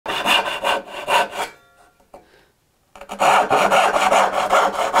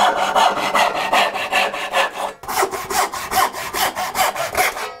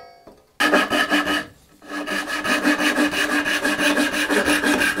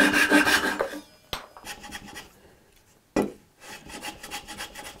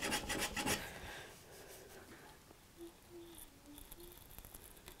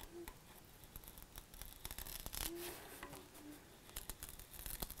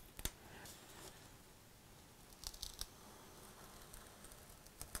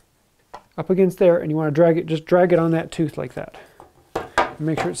up against there, and you want to drag it, just drag it on that tooth like that. And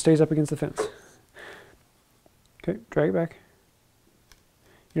make sure it stays up against the fence. Okay, drag it back.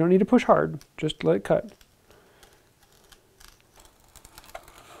 You don't need to push hard, just let it cut.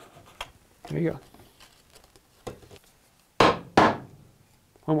 There you go.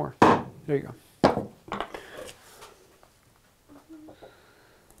 One more. There you go.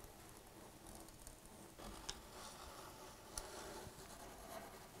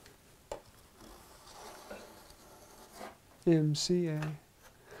 MCA.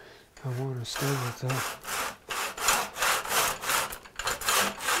 I want to stay with that.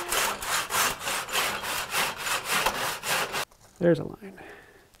 There's a line.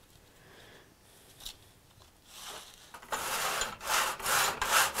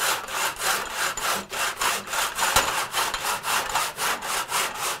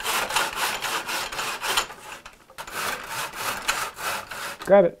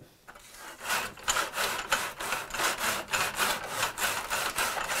 Grab it.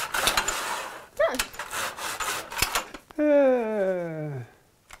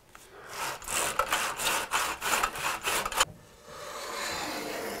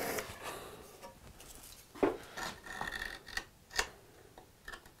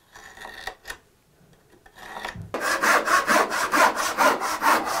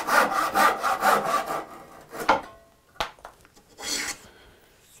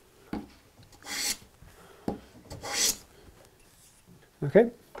 Okay.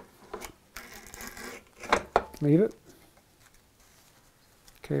 Leave it.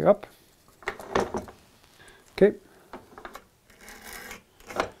 Okay, up. Okay.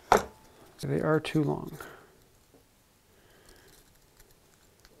 So they are too long.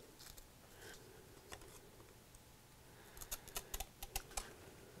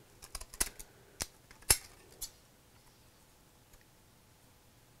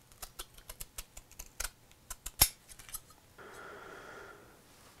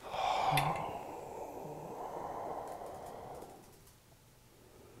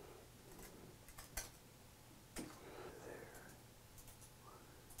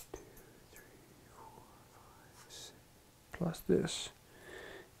 Plus this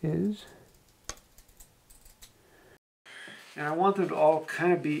is, and I want them to all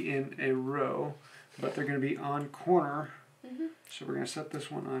kind of be in a row, but they're going to be on corner. So we're going to set this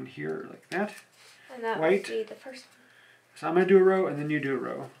one on here like that. And that White. would be the first one. So I'm going to do a row and then you do a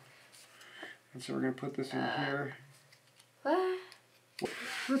row. And so we're going to put this in here. What?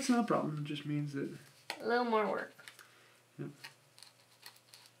 That's not a problem. It just means that... A little more work. Yep.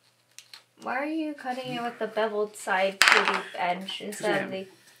 Why are you cutting it with the beveled side to the edge instead of the...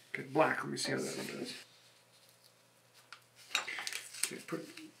 Okay, black. Let me see how that one does. Okay,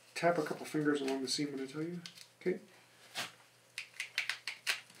 tap a couple fingers along the seam when I tell you. Okay.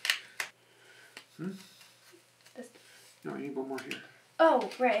 This... No, I need one more here. Oh,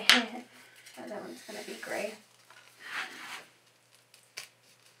 right. Oh, that one's going to be gray.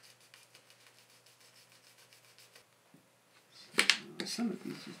 Some of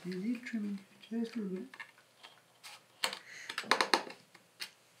these just need trimming just a little bit.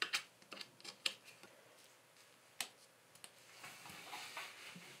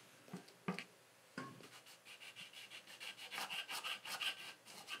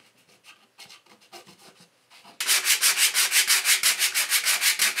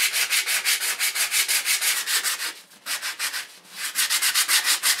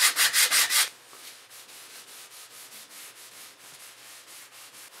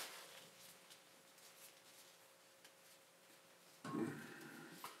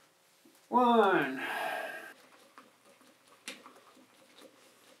 One.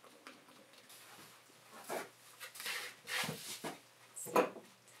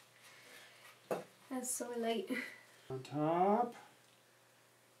 That's so late. On top.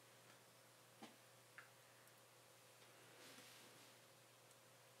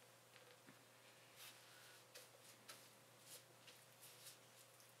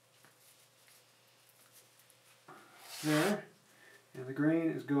 There. And the grain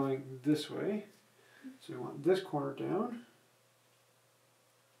is going this way. So we want this corner down.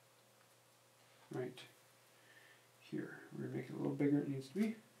 Right here. We're going to make it a little bigger than it needs to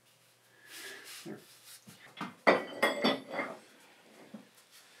be. There.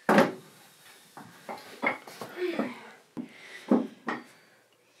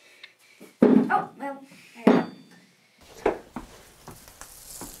 Oh, well, there you go.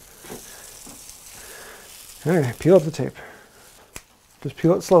 Alright, peel up the tape. Just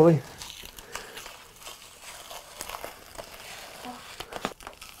peel it slowly.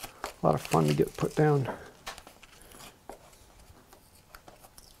 A lot of fun to get put down.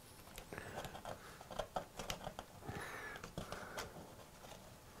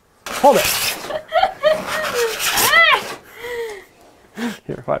 Hold it.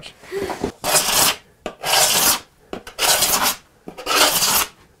 Here, watch.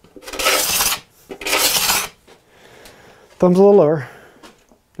 Thumb's a little lower.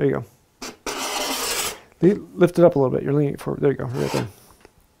 There you go. Lift it up a little bit. You're leaning forward. There you go, right there.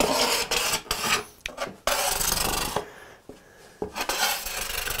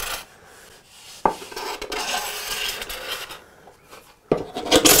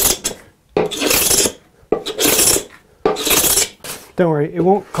 Don't worry, it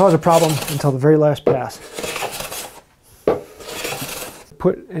won't cause a problem until the very last pass.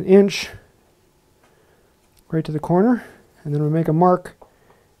 Put an inch right to the corner, and then we'll make a mark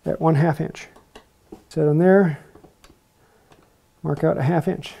at 1/2 inch. Set on there, mark out a 1/2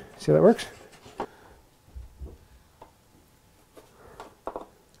 inch. See how that works?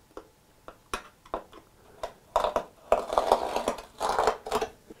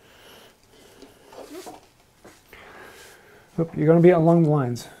 Oop, you're going to be along the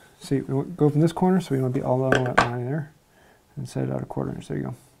lines. See, we go from this corner, so we want to be all along that line there, and set it out a 1/4 inch. There you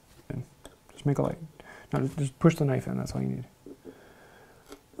go. And just make a light. Now just push the knife in. That's all you need.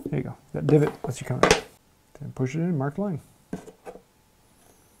 There you go. That divot lets you come out. Then push it in, mark the line.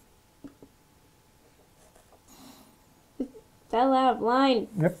 Fell out of line.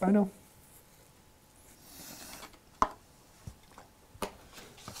 Yep, I know.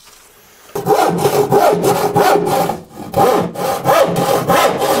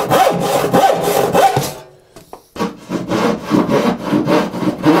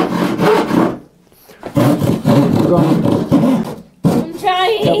 I'm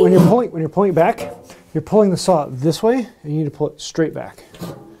trying. Now, when you're pulling it back, you're pulling the saw this way, and you need to pull it straight back.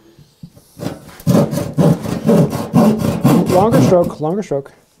 Longer stroke, longer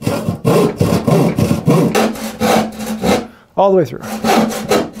stroke. All the way through.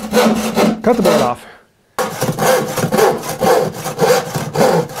 Cut the board off.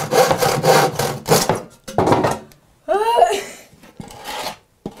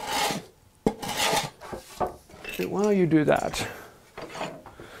 Okay, while you do that,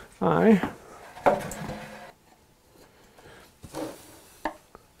 I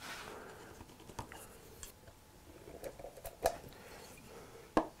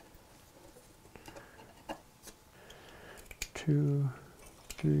two,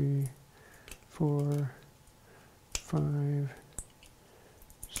 3, 4, 5,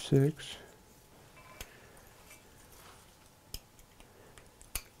 6,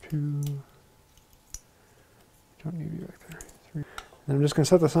 2. Don't need you back there. 3. And I'm just going to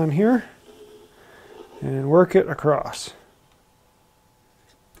set this on here and work it across.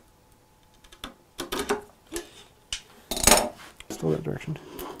 Still that direction.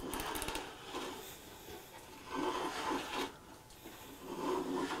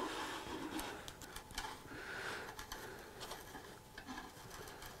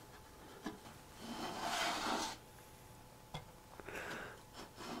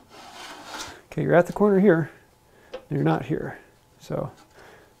 Okay, you're at the corner here, and you're not here. So,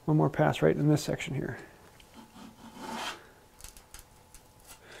 one more pass right in this section here.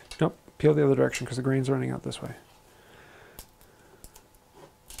 Nope, peel the other direction because the grain's running out this way.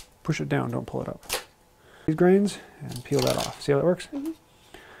 Push it down, don't pull it up. These grains, and peel that off. See how that works? Mm-hmm.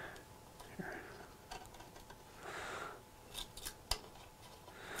 Here.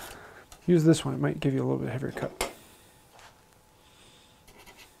 Use this one, it might give you a little bit heavier cut.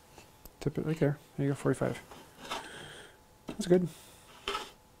 Tip it right there. There you go, 45. That's good.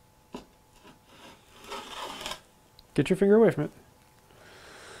 Get your finger away from it.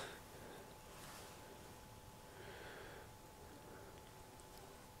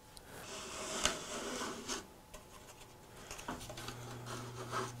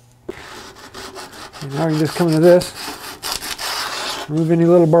 And now you can just come into this, remove any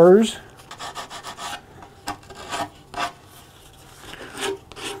little burrs.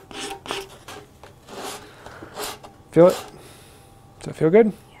 Feel it? Does that feel good?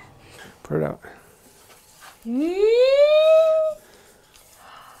 Yeah. Put it out.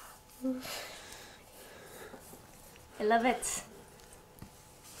 I love it.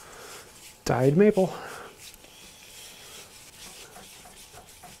 Dyed maple.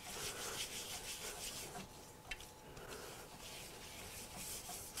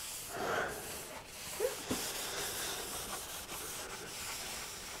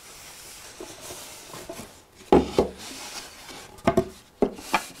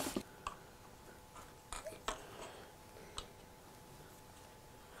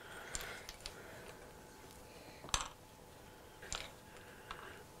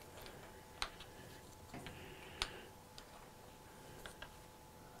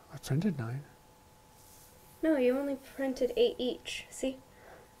 printed 9. No, you only printed 8 each. See?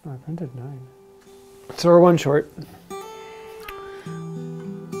 No, I printed 9. So we're one short.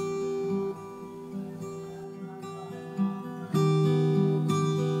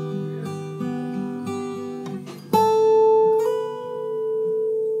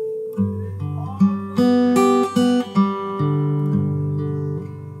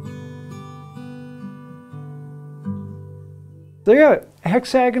 There you have it, a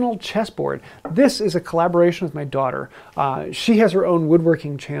hexagonal chessboard. This is a collaboration with my daughter. She has her own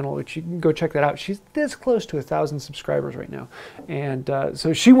woodworking channel, which you can go check that out. She's this close to 1,000 subscribers right now. And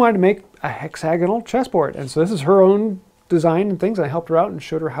so she wanted to make a hexagonal chessboard. And so this is her own design and things. I helped her out and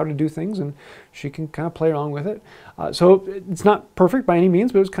showed her how to do things, and she can kind of play along with it. So it's not perfect by any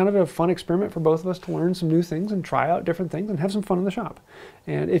means, but it was kind of a fun experiment for both of us to learn some new things and try out different things and have some fun in the shop.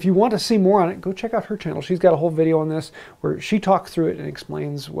 And if you want to see more on it, go check out her channel. She's got a whole video on this where she talks through it and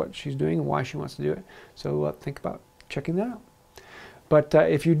explains what she's doing and why she wants to do it. So think about checking that out. But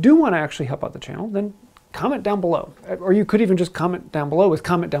if you do want to actually help out the channel, then comment down below, or you could even just comment down below with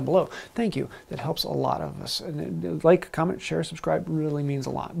comment down below. Thank you. That helps a lot of us. And like, comment, share, subscribe really means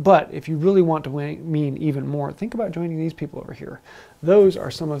a lot. But if you really want to mean even more, think about joining these people over here. Those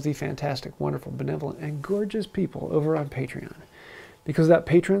are some of the fantastic, wonderful, benevolent, and gorgeous people over on Patreon. Because that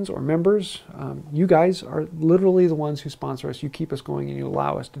patrons or members, you guys are literally the ones who sponsor us. You keep us going and you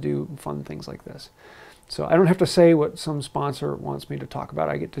allow us to do fun things like this. So I don't have to say what some sponsor wants me to talk about.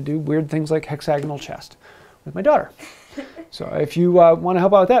 I get to do weird things like hexagonal chess with my daughter. So if you want to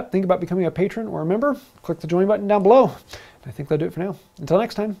help out with that, think about becoming a patron or a member. Click the join button down below. I think that'll do it for now. Until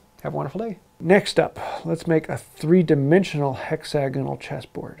next time, have a wonderful day. Next up, let's make a 3-dimensional hexagonal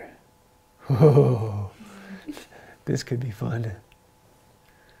chessboard. Whoa, this could be fun.